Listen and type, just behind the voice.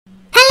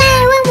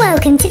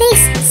Welcome to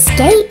this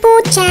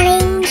skateboard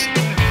challenge.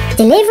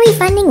 Delivery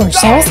Funding will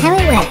show us how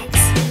it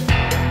works.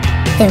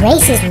 The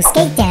racers will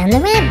skate down the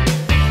ramp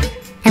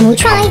and will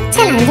try to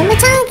land on the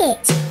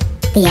target.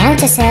 The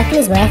outer circle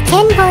is worth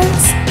 10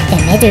 points, the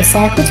middle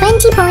circle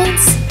 20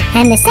 points,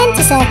 and the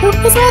centre circle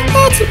is worth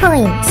 30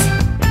 points.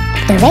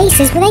 The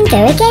racers will then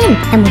go again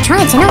and will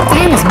try to knock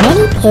down as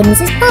many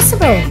pins as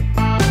possible.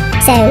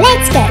 So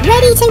let's get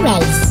ready to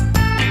race.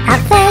 Up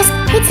first,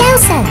 it's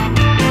Elsa.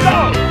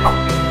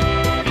 Go!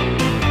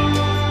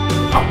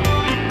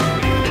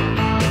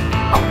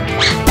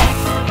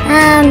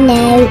 Oh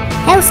no,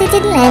 Elsa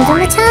didn't land on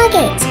the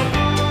target.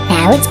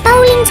 Now it's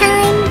bowling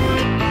time.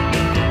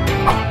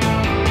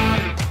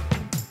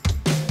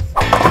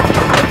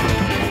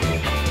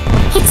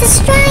 It's a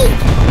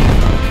strike.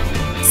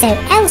 So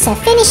Elsa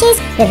finishes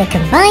with a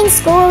combined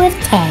score of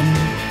 10.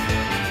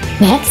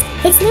 Next,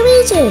 it's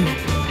Luigi.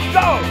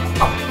 Go!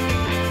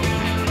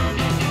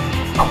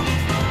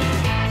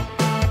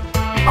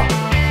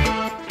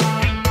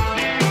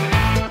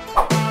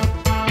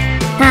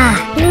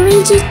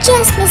 Luigi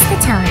just missed the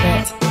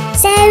target,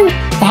 so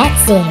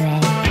that's 0.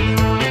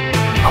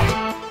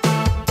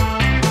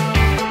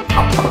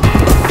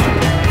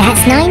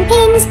 That's 9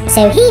 pins,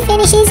 so he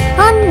finishes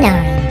on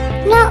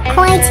 9. Not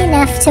quite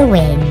enough to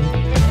win.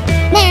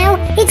 Now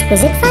it's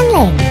Wizard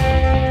Funling.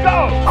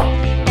 Go!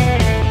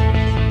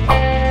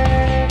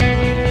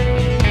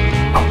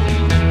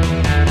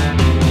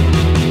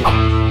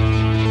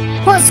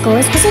 What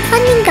scores Wizard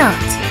Funling got?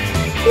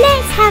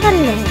 Let's have a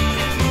look.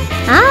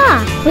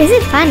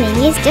 Wizard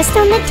Funling is just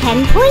on the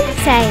 10 point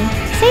zone,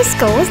 so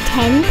scores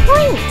 10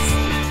 points.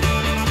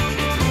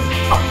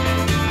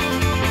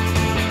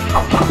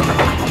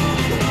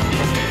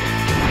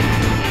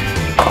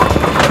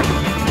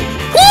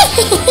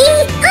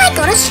 I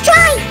got a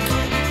strike!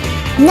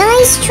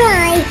 Nice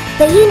try,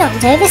 but you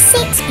knocked over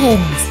 6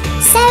 pins.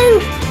 So,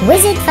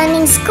 Wizard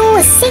Funling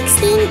scores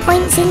 16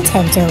 points in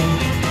total.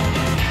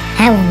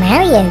 How will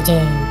Mario do?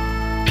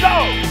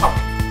 Go!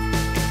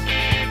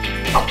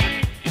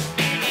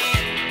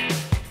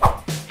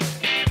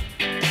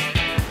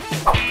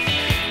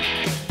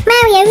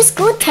 Mario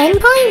scored 10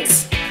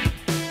 points.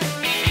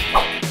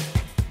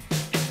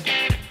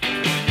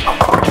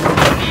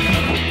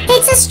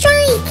 It's a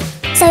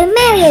strike, so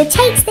Mario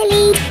takes the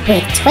lead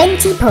with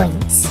 20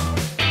 points.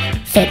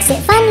 Fix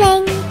it,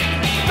 Funling.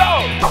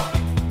 Go!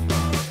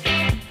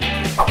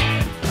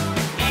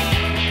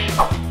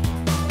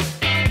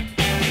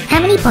 How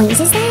many points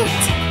is that?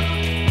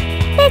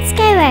 Let's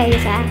go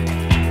over.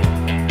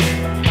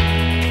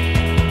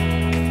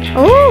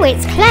 Oh,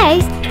 it's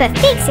close, but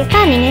Fix It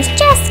Funling has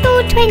just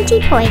scored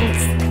 20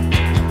 points.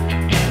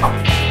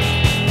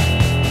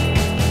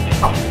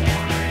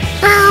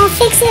 Oh,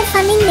 Fix It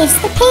Funling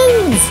missed the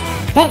pins.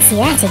 Let's see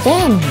that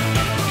again.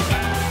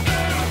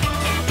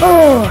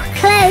 Oh,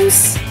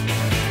 close.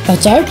 The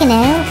Joker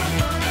now.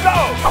 Go!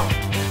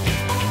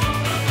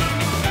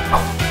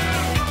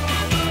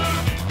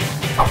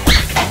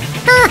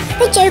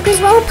 The Joker's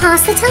rolled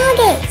past the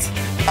target.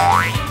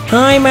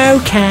 I'm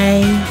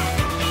okay.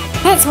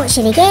 Let's watch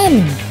it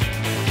again.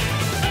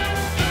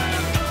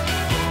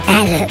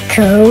 That looked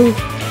cool.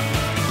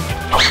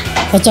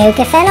 The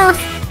Joker fell off,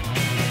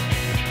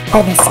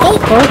 but the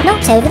skateboard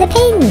knocked over the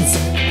pins.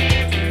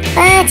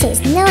 But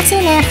it's not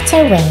enough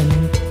to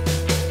win.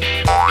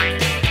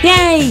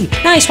 Yay!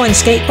 Nice one,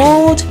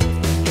 skateboard.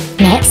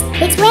 Next,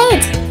 it's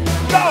Red.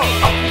 Go!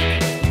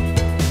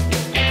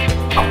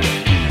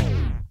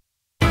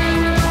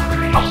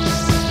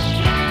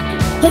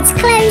 It's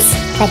close,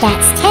 but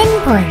that's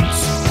 10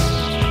 points.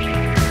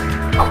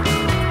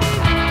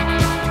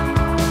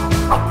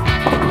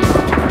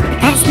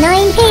 That's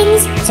 9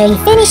 pins, so he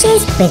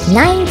finishes with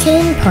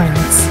 19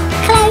 points.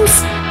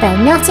 Close, but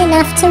not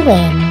enough to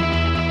win.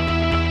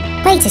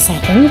 Wait a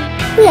second,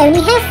 we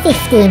only have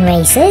 15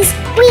 racers.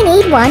 We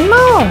need one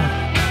more.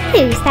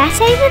 Who's that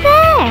over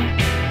there?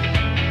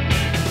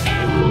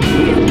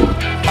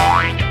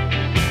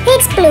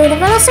 It's Blue the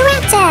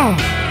Velociraptor.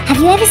 Have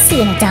you ever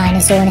seen a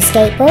dinosaur on a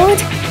skateboard?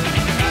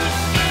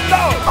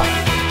 Go!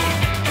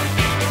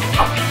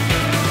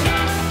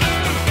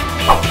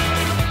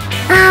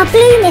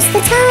 Blue missed the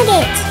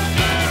target.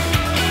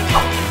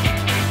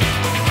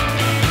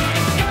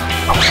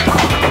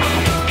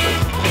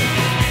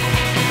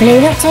 Blue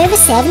knocked over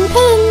 7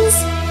 pins.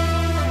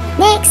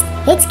 Next,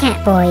 it's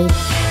Catboy.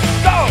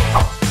 Go!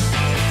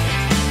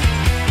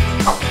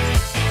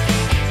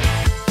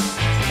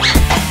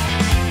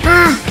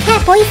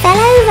 Catboy fell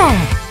over.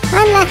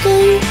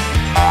 Unlucky.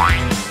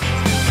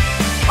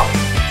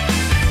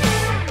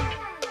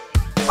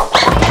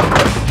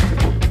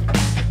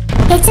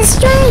 It's a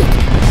strike.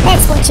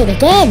 Let's watch it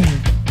again.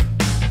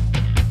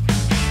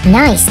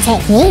 Nice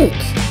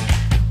technique.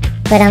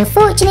 But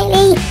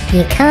unfortunately,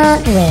 you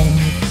can't win.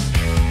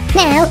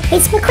 Now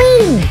it's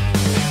McQueen.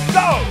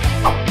 Go!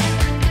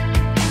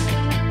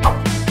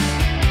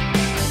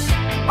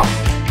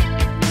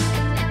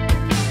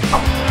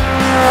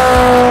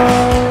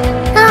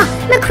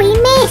 McQueen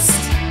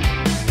missed.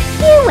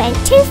 You went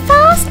too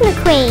fast,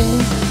 McQueen.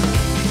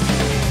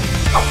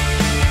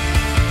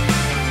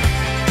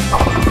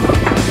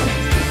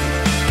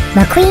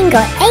 McQueen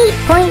got 8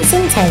 points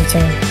in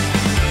total.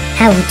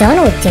 How will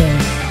Donald do?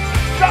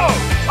 Go!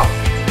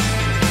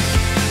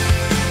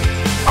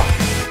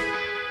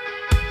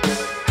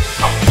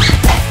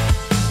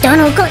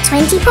 Donald got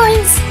 20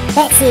 points.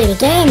 Let's see it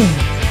again.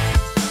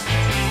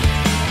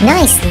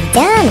 Nicely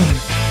done.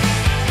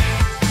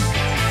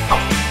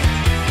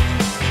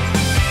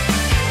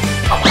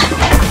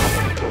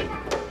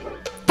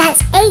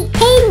 That's 8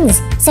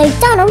 pins, so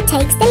Donald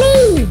takes the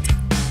lead.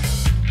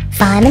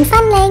 Fireman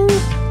Funling.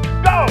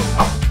 Go!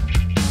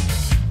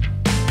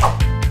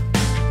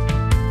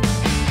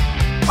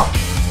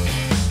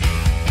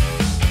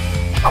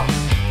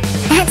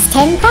 That's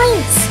 10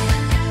 points.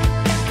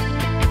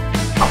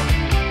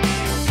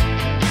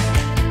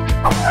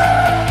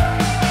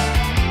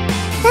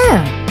 Oh,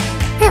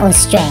 that was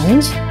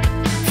strange.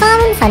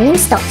 Fireman Funling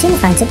stopped in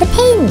front of the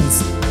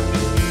pins.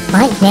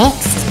 Mike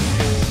next.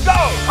 Go!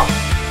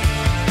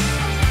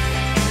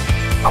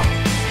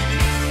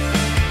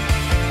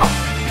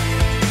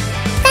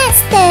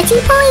 That's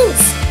 30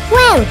 points.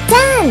 Well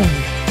done.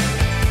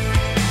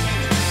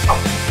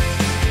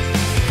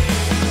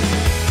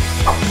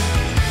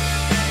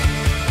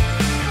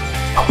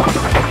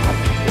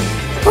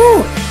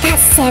 Oh,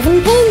 that's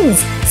 7 pins.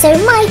 So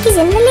Mike is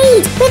in the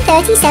lead with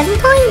 37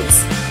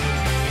 points.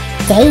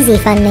 Daisy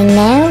Funling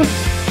now.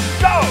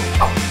 Go!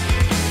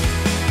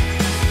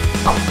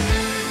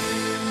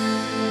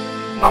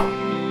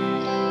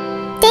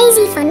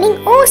 Daisy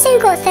Funling also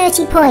got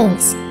 30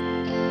 points.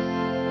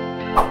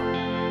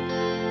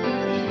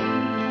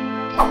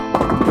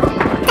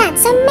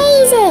 That's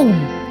amazing!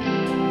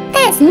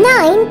 That's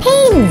 9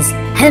 pins!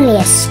 Only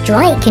a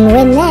strike can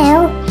win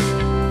now.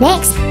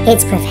 Next,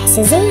 it's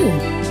Professor Z.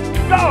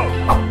 Go!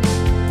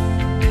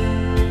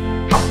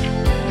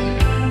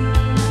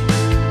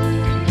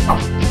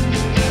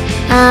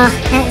 Ah,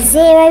 that's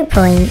 0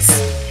 points.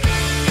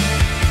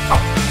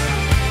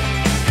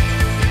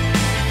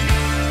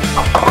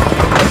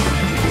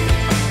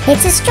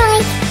 It's a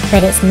strike,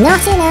 but it's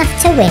not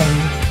enough to win.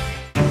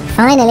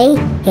 Finally,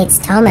 it's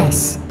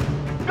Thomas.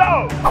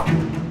 Go!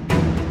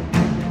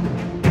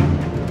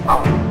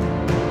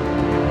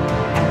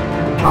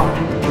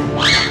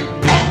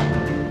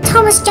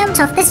 Thomas jumped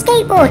off the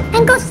skateboard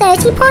and got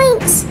 30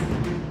 points.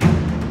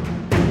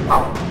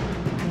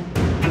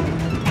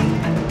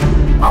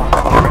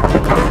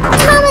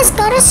 Thomas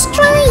got a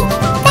strike.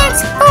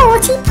 That's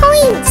 40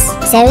 points.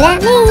 So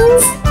that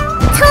means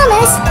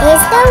Thomas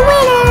is the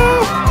winner.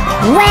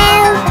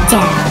 Well